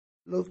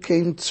look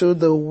into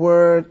the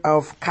word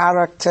of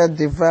character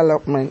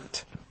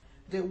development.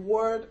 The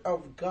word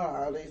of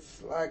God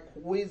is like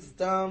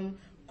wisdom,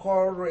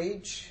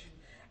 courage,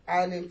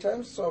 and in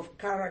terms of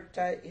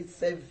character,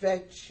 it's a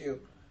virtue.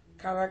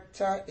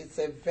 Character is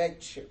a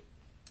virtue,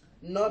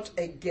 not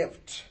a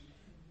gift.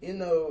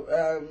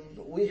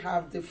 We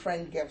have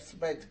different gifts,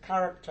 but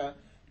character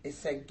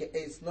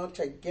is not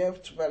a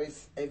gift, but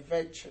it's a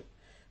virtue.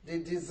 The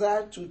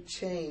desire to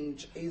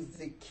change is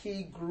the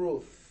key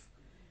growth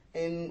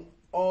in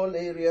all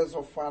areas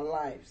of our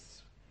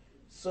lives.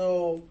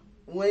 So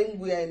when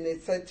we are in a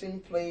certain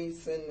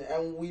place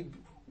and we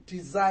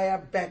desire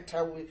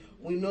better,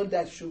 we know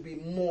there should be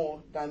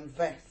more than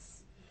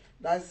this.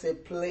 That's a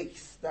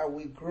place that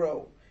we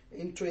grow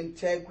into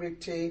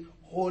integrity,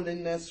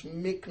 holiness,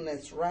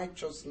 meekness,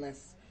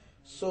 righteousness.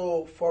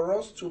 So for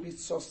us to be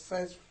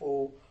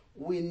successful,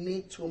 we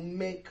need to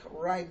make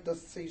right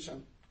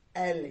decisions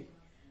early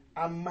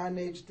and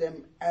manage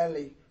them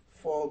early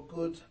for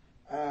good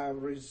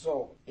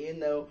result. We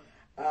know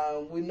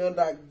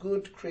that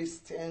good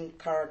Christian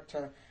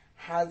character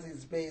has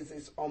its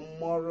basis on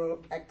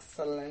moral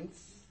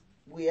excellence.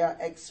 We are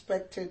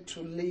expected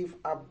to live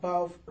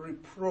above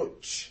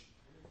reproach,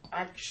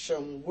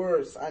 action,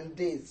 words, and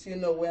deeds.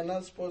 We're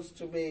not supposed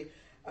to be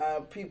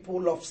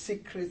people of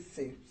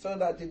secrecy, so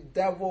that the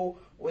devil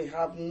will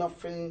have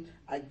nothing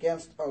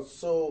against us.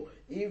 So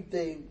if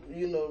they,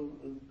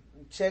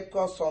 check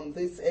us on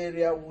this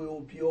area,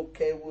 we'll be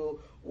okay.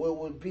 We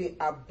will be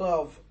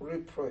above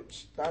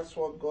reproach. That's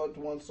what God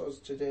wants us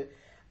to do.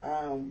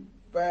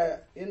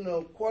 But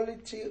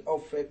quality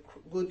of a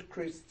good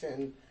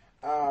Christian,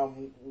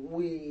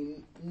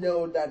 we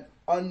know that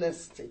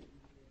honesty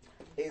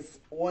is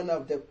one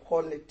of the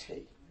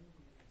quality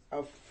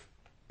of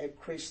a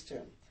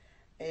Christian.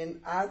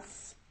 In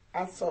Acts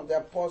of the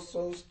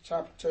Apostles,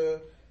 chapter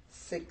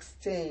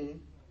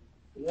 16,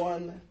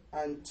 1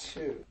 and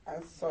 2.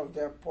 Acts of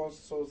the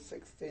Apostles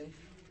 16,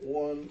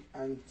 1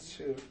 and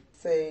 2.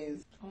 Read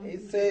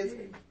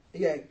it.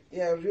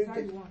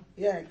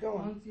 Yeah, go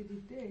on. Until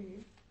the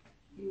day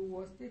he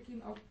was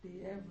taken up to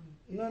heaven.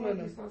 No.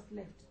 Jesus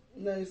left.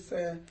 No, it's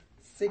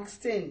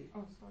 16.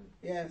 Oh, sorry.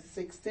 Yeah,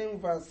 16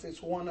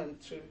 verses 1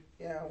 and 2.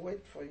 Yeah, I'll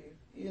wait for you.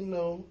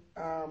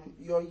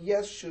 Your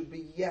yes should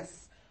be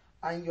yes,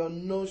 and your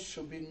no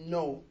should be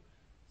no.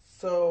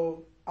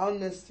 So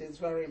honesty is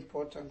very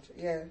important.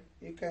 Yeah,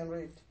 you can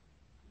read.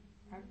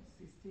 Acts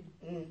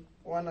 16.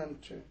 1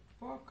 and 2.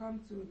 Paul come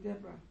to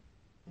Derbe.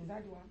 Is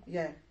that one?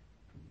 Yeah.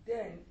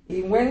 Then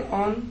he went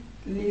on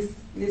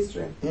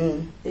Lystra. A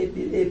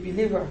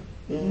believer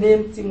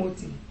named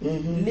Timothy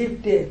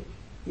lived there.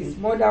 His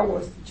mother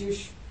was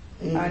Jewish,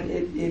 and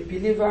a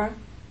believer.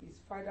 His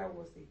father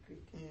was a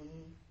Greek.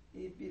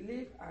 He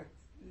believed at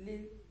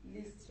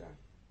Lystra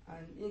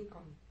and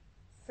Iconium.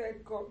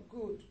 Said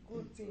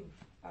good thing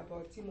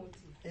about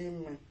Timothy.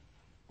 Amen.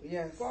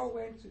 Yes. Paul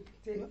went to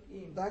take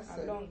him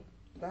along.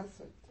 That's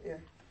it. Yeah.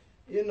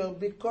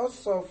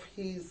 Because of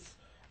his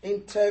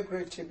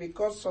integrity,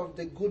 because of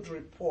the good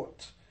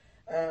report,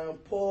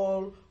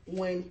 Paul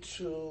went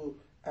to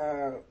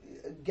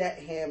get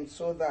him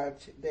so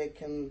that they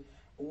can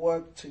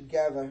work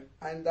together,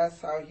 and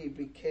that's how he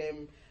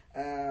became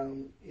a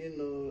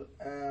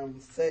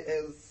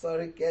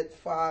surrogate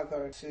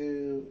father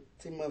to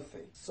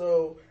Timothy.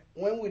 So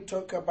when we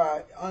talk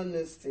about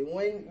honesty,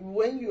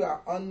 when you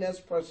are an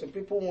honest person,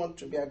 people want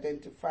to be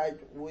identified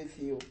with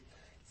you.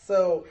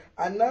 So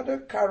another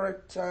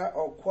character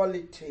or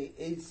quality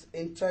is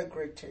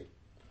integrity.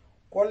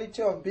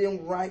 Quality of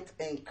being right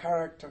in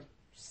character,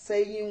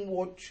 saying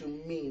what you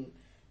mean.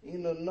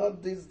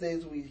 Not these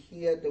days we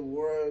hear the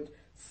word,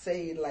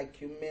 say it like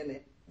you mean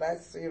it.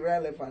 That's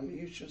irrelevant.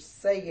 You should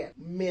say it,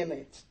 mean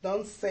it.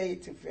 Don't say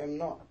it if you're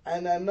not.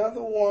 And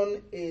another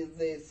one is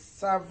the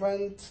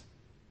servant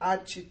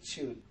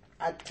attitude,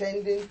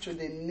 attending to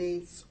the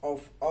needs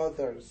of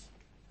others.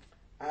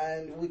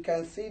 And we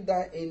can see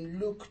that in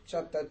Luke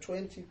chapter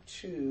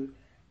 22,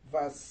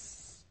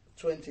 verse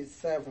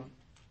 27.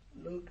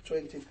 Luke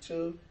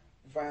 22,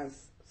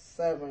 verse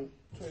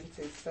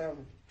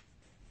 27.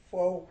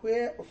 For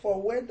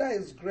whether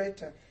is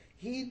greater,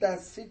 he that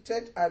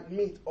sitteth at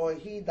meat or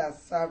he that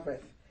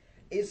serveth?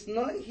 It's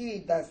not he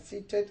that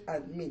sitteth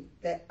at meat,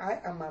 but I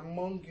am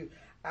among you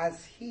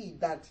as he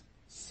that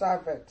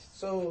serveth.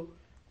 So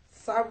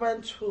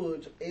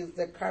servanthood is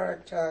the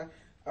character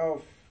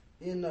of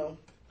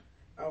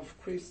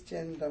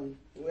Christendom.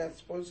 We are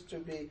supposed to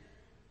be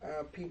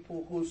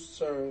people who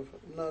serve,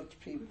 not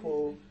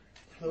people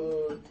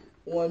who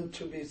want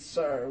to be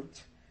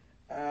served.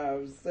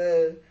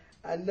 So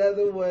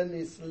another one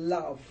is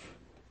love.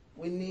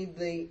 We need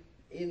the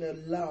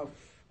love.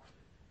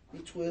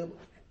 It will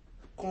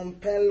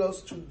compel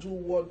us to do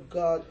what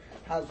God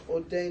has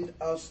ordained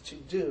us to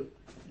do.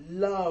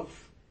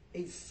 Love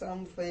is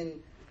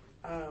something,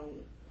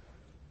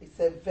 it's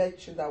a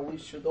virtue that we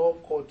should all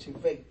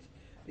cultivate.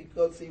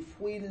 Because if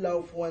we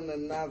love one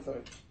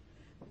another,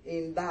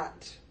 in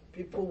that,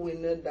 people will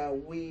know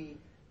that we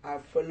are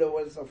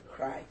followers of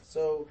Christ.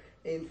 So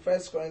in 1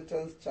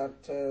 Corinthians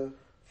chapter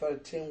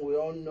 13, we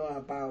all know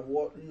about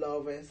what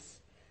love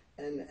is.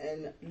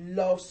 And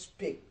love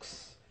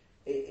speaks.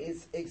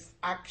 It's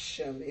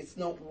action. It's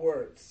not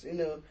words.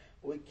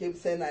 We keep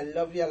saying, I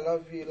love you, I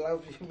love you, I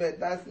love you. But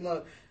that's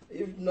not,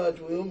 if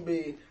not, we won't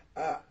be,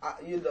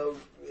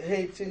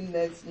 hating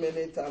next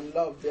minute and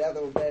love the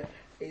other way.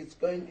 It's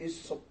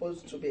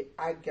supposed to be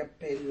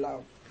agape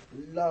love.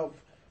 Love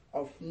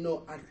of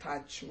no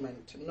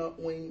attachment. Not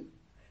when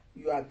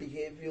you are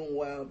behaving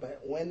well,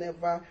 but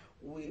whenever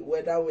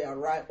whether we are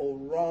right or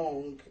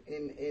wrong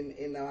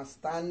in our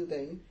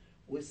standing,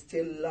 we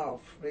still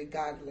love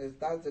regardless.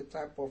 That's the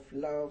type of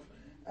love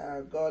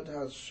God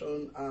has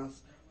shown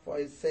us. For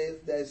it says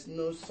there's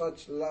no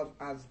such love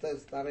as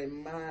this, that a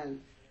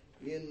man,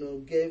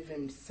 gave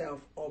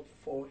himself up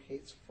for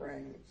his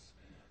friends.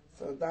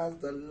 So that's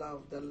the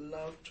love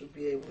to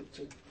be able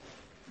to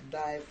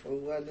die for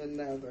one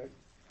another.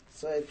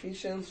 So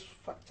Ephesians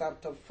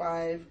chapter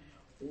 5,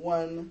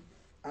 1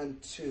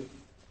 and 2.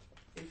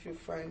 If you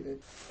find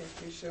it,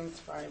 Ephesians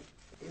 5.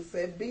 It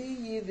said, be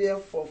ye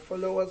therefore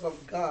followers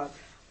of God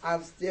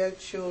as dear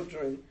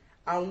children,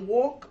 and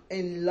walk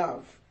in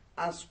love,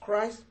 as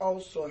Christ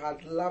also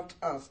had loved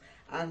us,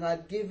 and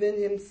had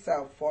given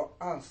himself for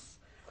us,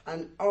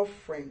 an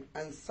offering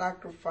and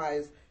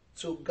sacrifice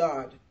to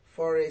God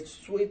for a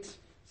sweet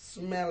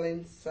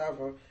smelling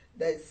savour.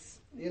 There's,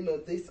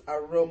 this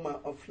aroma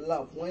of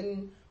love.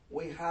 When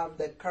we have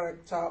the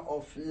character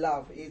of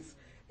love,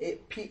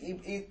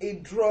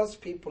 it draws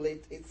people.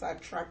 It's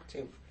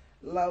attractive.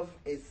 Love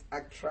is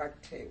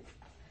attractive.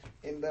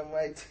 In the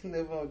mighty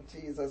name of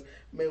Jesus,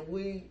 may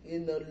we,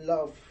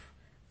 love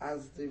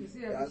as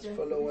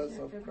followers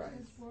of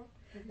Christ.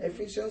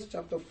 Ephesians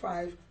chapter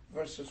 5,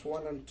 verses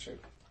 1 and 2.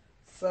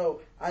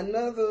 So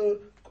another,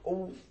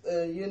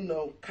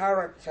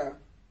 character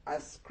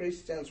as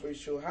Christians we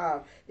should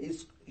have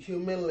is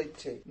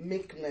humility,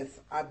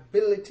 meekness,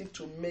 ability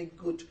to make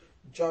good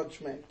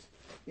judgment.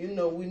 We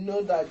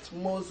know that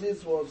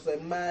Moses was a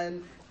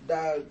man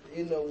that,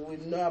 we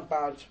know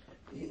about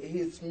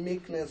his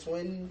meekness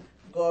when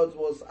God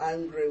was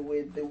angry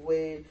with the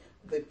way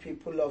the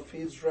people of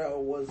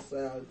Israel was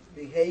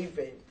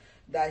behaving,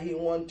 that he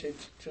wanted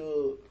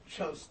to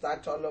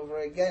start all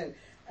over again.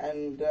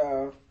 And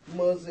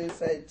Moses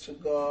said to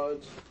God,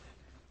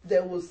 they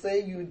will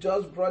say you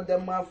just brought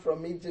them out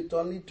from Egypt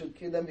only to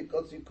kill them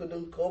because you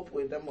couldn't cope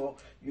with them or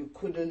you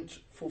couldn't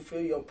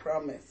fulfill your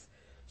promise.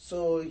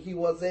 So he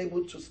was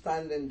able to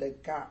stand in the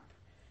gap.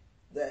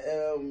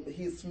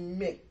 His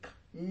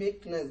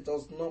meekness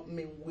does not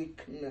mean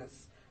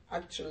weakness.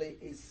 Actually,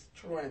 it's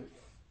strength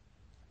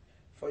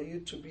for you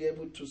to be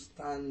able to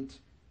stand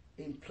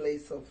in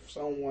place of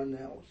someone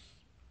else.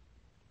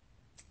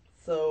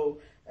 So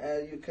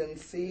you can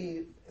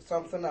see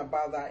something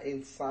about that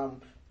in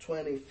Psalm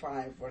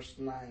 25 verse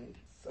 9.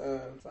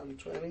 So Psalm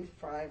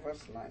 25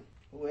 verse 9.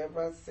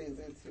 Whoever sees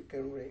it, you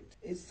can read.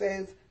 It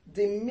says,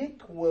 the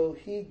meek will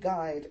he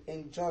guide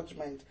in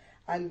judgment,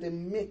 and the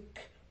meek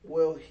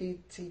will he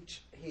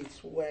teach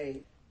his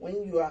way.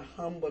 When you are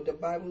humble, the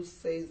Bible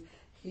says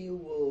he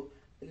will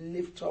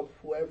lift up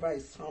whoever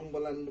is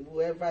humble, and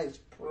whoever is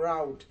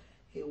proud,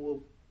 he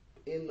will,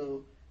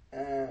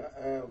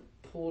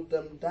 pull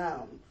them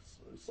down.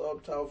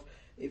 Sort of,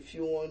 if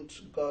you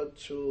want God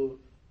to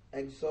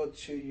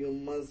exalt you, you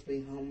must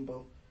be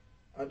humble.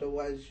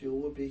 Otherwise, you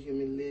will be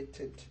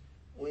humiliated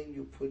when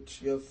you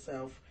put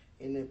yourself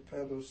in a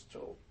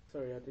pedestal.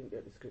 Sorry, I didn't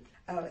get the scripture.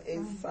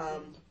 It's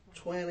Psalm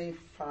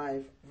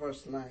 25,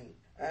 verse 9.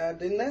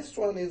 The next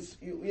one is,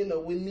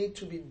 we need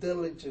to be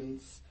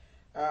diligent,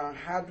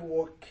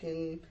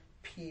 hardworking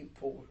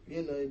people.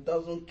 It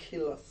doesn't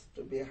kill us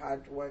to be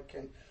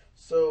hardworking.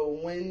 So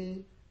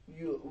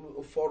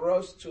for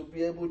us to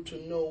be able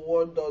to know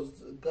what does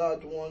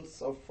God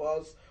wants of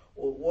us,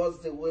 or what's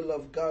the will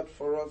of God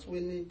for us, we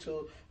need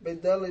to be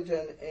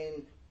diligent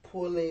in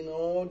pulling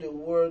all the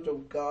words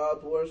of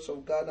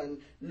God,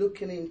 and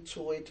looking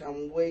into it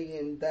and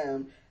weighing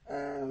them.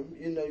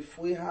 If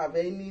we have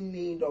any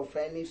need of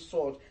any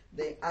sort,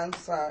 the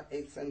answer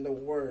is in the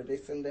word,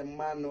 it's in the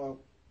manual.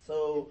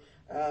 So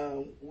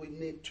we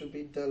need to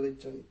be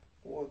diligent,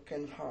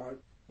 working hard,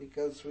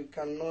 because we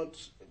cannot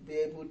be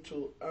able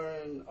to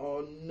earn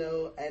or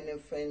know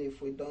anything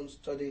if we don't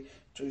study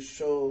to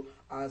show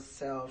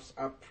ourselves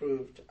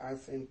approved,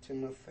 as in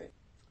Timothy.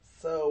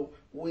 So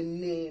we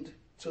need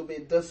to be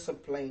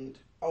disciplined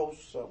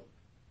also.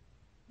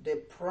 The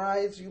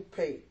price you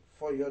pay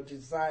for your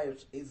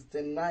desires is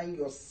denying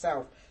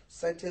yourself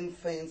certain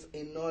things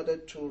in order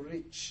to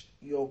reach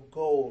your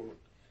goal.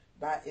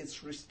 That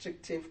is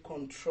restrictive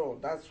control.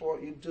 That's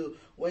what you do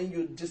when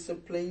you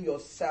discipline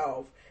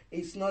yourself.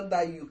 It's not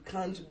that you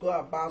can't go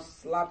about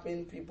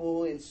slapping people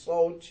who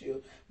insult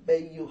you,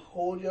 but you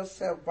hold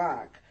yourself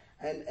back,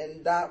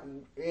 and that,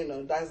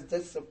 that's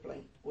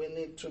discipline. We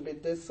need to be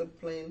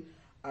disciplined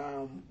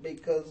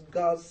because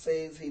God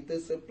says he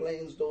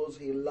disciplines those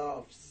he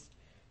loves.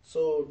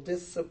 So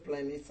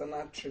discipline is an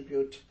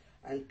attribute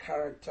and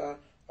character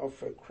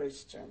of a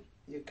Christian.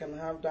 You can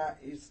have that,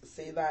 you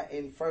see that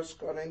in 1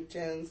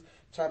 Corinthians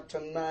chapter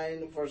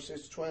 9,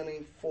 verses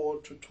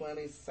 24 to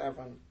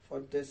 27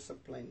 for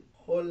discipline.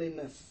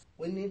 Holiness.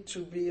 We need to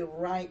be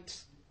right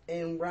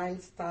in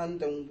right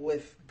standing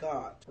with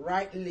God,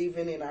 right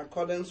living in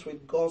accordance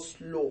with God's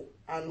law.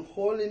 And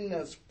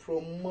holiness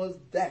promotes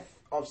death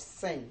of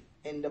sin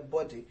in the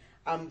body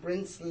and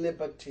brings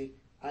liberty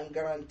and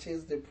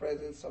guarantees the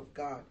presence of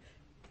God.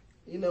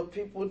 You know,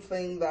 people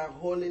think that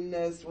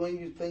holiness, when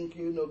you think,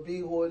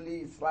 be holy,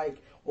 it's like,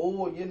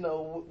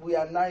 we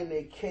are now in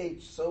a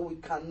cage, so we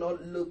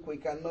cannot look, we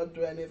cannot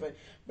do anything.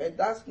 But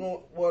that's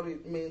not what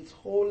it means.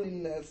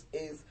 Holiness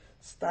is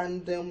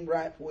standing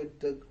right with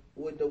the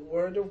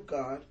Word of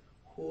God,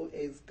 who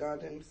is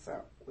God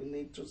Himself. We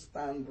need to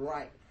stand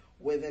right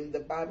with Him. The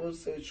Bible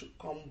says we should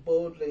come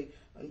boldly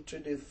unto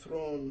the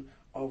throne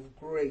of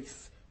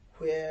grace,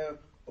 where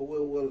we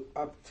will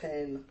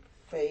obtain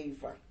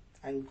favor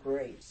and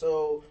grace.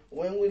 So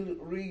when we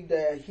read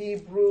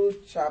Hebrew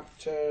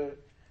chapter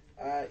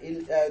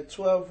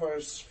 12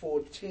 verse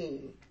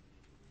 14,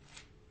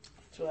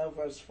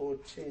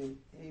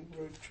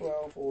 Hebrew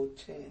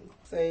 12:14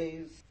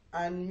 says,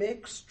 and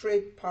make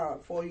straight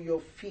path for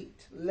your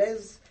feet,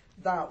 lest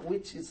that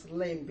which is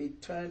lame be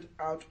turned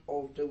out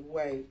of the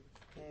way.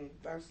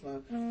 That's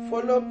not.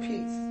 Follow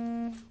peace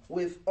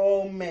with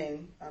all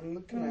men. I'm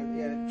looking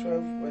at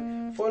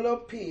 12. Follow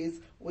peace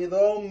with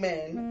all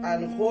men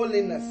and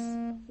holiness,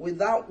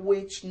 without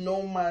which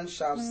no man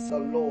shall see the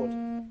Lord.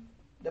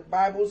 The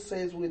Bible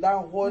says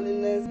without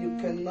holiness you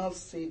cannot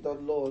see the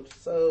Lord.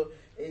 So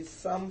it's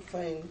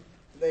something,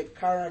 the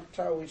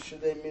character we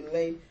should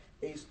emulate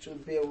is to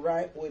be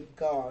right with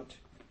God.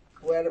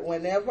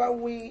 Whenever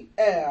we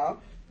err,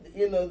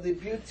 the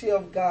beauty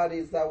of God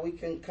is that we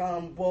can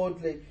come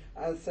boldly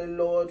and say,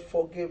 Lord,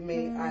 forgive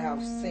me, I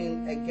have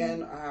sinned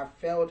again, I have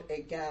failed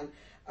again.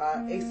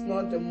 It's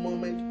not the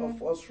moment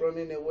of us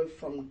running away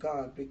from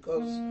God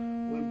because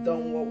we've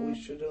done what we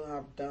shouldn't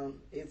have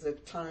done. It's a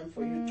time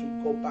for you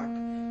to go back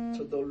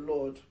to the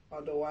Lord.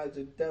 Otherwise,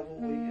 the devil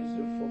will use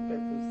you for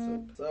pepper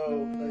soup.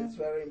 So it's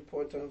very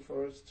important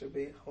for us to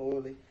be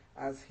holy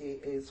as He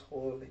is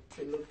holy. If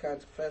you look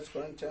at 1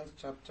 Corinthians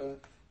chapter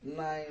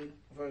 9,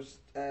 verse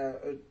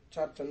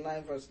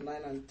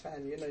 9 and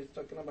 10, it's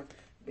talking about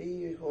be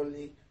ye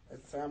holy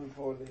as I am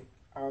holy.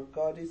 Our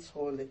God is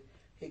holy.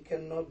 He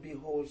cannot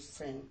behold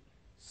sin.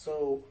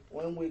 So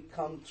when we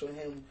come to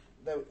Him,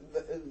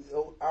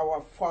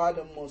 our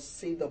Father must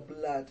see the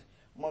blood,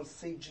 must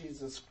see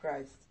Jesus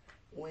Christ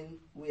when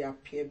we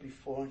appear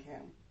before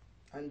Him.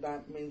 And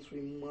that means we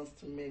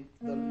must make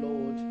the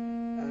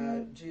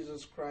Lord,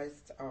 Jesus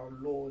Christ, our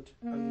Lord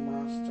and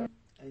Master.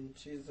 In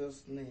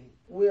Jesus' name.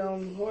 We are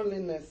on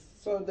holiness.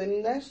 So the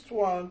next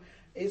one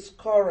is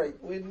courage.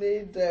 We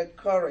need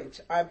courage,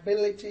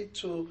 ability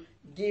to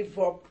give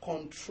up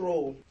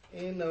control.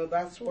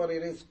 That's what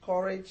it is.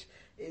 Courage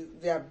is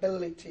the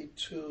ability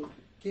to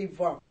give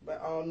up,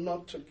 or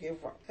not to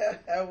give up.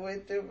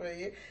 Wait a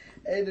minute.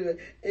 Anyway,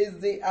 it's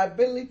the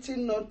ability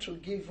not to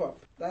give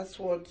up. That's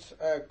what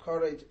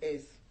courage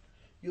is.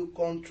 You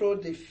control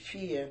the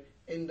fear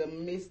in the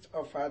midst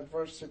of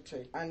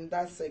adversity, and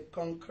that's a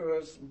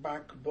conqueror's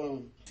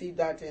backbone. See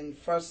that in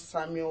 1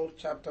 Samuel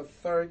chapter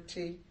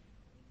 30,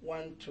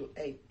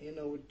 1-8.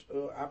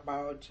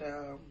 About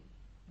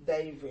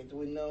David.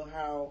 We know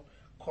how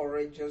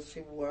courageous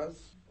he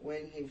was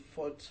when he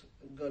fought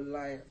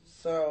Goliath.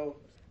 So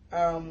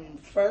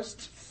 1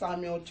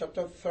 Samuel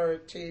chapter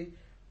 30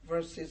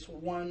 verses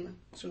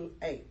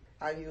 1-8,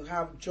 and you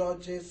have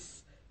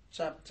Judges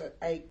chapter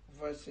 8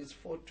 verses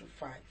 4-5.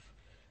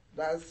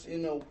 That's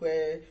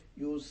where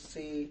you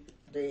see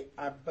the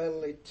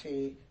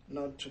ability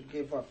not to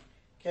give up.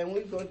 Can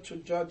we go to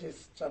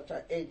Judges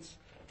chapter 8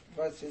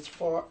 verses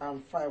 4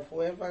 and 5?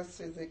 Whoever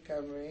sees it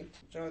can read.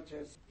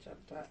 Judges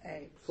chapter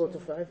 8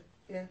 4-5.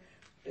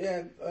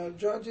 Yeah,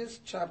 Judges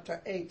chapter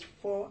 8,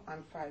 4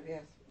 and 5,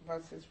 yes,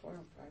 verses 4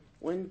 and 5.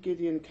 When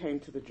Gideon came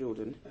to the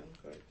Jordan,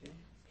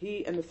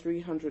 he and the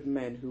 300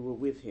 men who were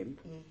with him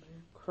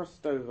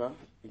crossed over,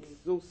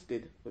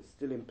 exhausted but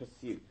still in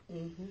pursuit.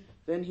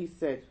 Then he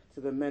said to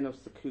the men of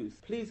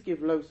Succoth, please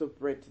give loaves of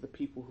bread to the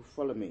people who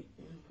follow me,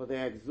 for they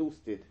are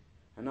exhausted,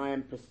 and I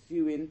am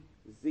pursuing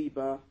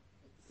Zebah,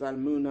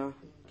 Zalmunna,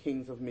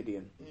 kings of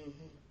Midian.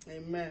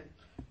 Amen.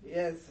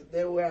 Yes,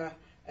 they were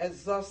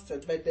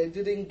exhausted, but they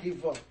didn't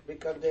give up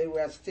because they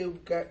were still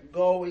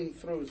going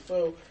through.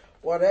 So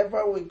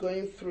whatever we're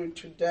going through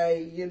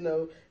today,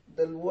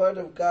 the Word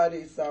of God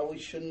is that we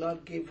should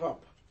not give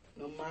up,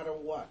 no matter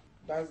what.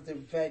 That's the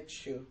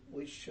virtue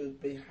we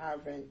should be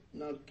having,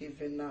 not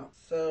giving up.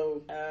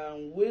 So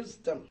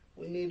wisdom.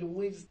 We need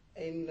wisdom.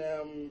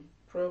 In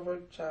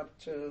Proverbs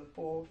chapter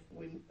 4,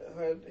 we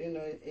heard,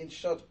 in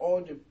short,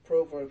 all the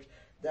Proverbs,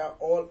 they're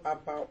all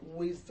about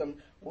wisdom.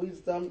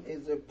 Wisdom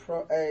is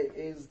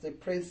the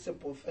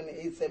principal thing.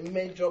 It's a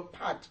major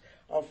part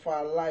of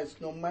our lives.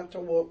 No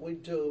matter what we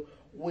do,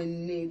 we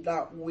need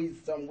that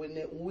wisdom. We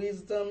need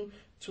wisdom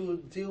to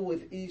deal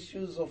with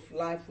issues of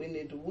life. We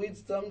need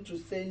wisdom to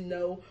say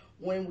no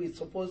when we're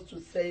supposed to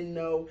say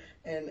no.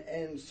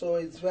 And so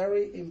it's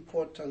very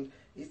important.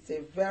 It's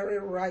a very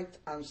right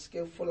and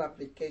skillful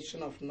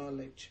application of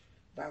knowledge.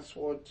 That's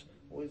what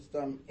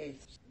wisdom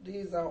is.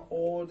 These are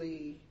all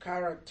the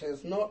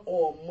characters, not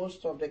all,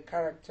 most of the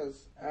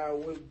characters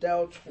we've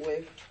dealt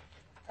with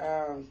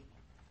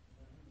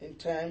in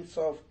terms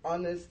of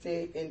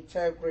honesty,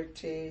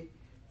 integrity,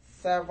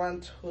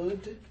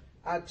 servanthood,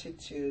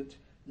 attitude,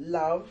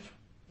 love,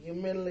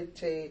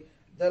 humility,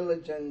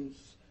 diligence,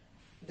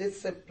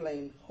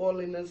 discipline,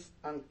 holiness,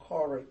 and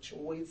courage,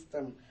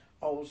 wisdom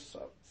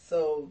also.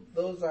 So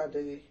those are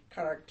the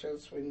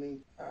characters we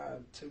need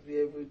to be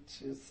able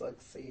to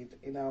succeed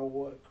in our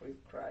work with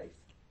Christ.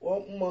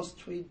 What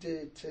must we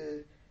do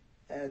to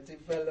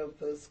develop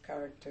those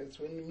characters?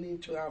 We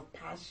need to have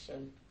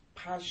passion.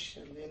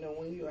 Passion,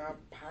 when you have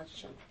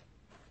passion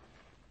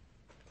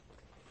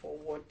for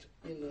what,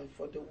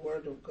 for the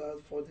Word of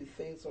God, for the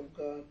things of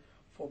God,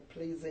 for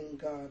pleasing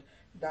God,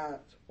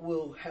 that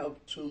will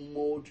help to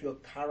mold your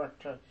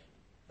character,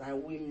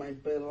 that we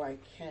might be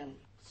like Him.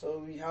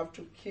 So we have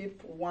to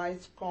keep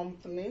wise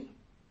company.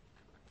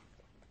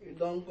 You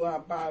don't go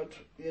about,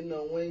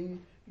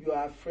 when you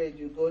are afraid,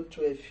 you go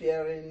to a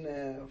fearing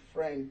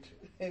friend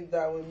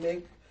that will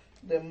make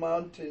the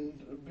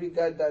mountain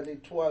bigger than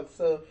it was.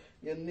 So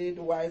you need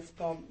wise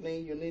company.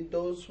 You need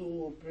those who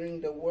will bring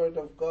the Word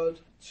of God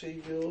to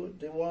you,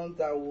 the ones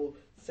that will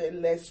say,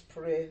 let's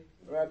pray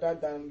rather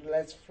than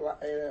let's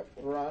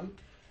run.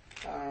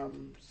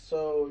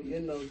 So,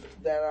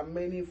 there are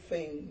many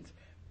things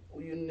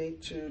you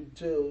need to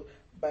do,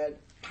 but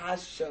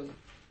passion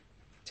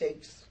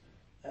takes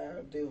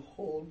the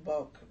whole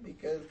bulk,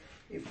 because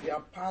if you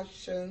are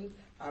passionate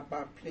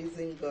about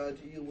pleasing God,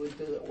 you will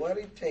do what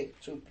it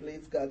takes to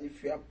please God.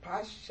 If you are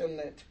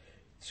passionate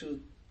to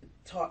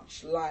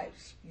touch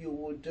lives, you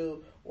will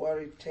do what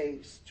it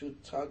takes to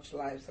touch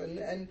lives.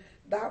 And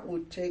that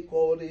would take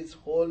all this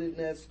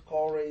holiness,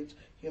 courage,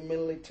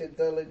 humility,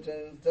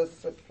 diligence,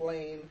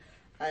 discipline,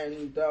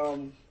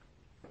 and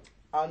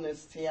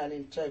honesty and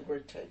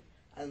integrity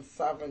and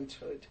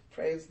servanthood.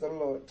 Praise the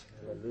Lord.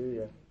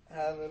 Hallelujah.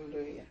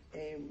 Hallelujah.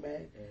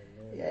 Amen.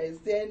 Yeah, is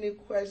there any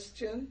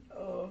question,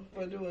 or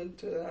anybody want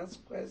to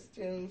ask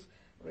questions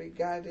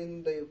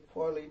regarding the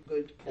quality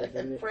good?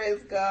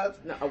 Praise God.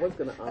 No, I was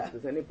going to ask,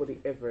 does anybody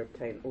ever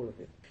obtain all of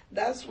it?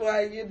 That's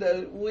why,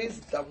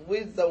 wisdom,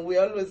 we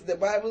always, the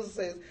Bible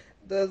says,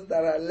 those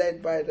that are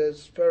led by the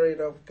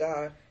Spirit of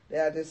God, they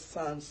are the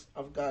sons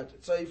of God.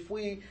 So if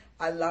we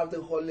allow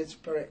the Holy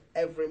Spirit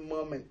every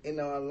moment in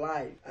our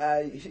life,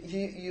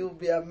 you'll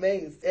be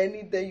amazed.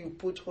 Any day you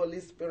put Holy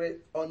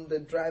Spirit on the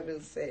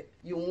driving seat,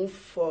 you won't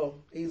fall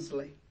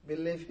easily.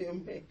 Believe you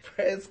me.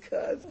 Praise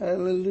God.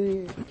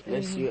 Hallelujah.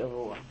 Bless you,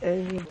 everyone.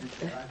 Amen.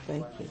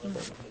 Thank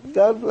you.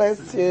 God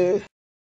bless you.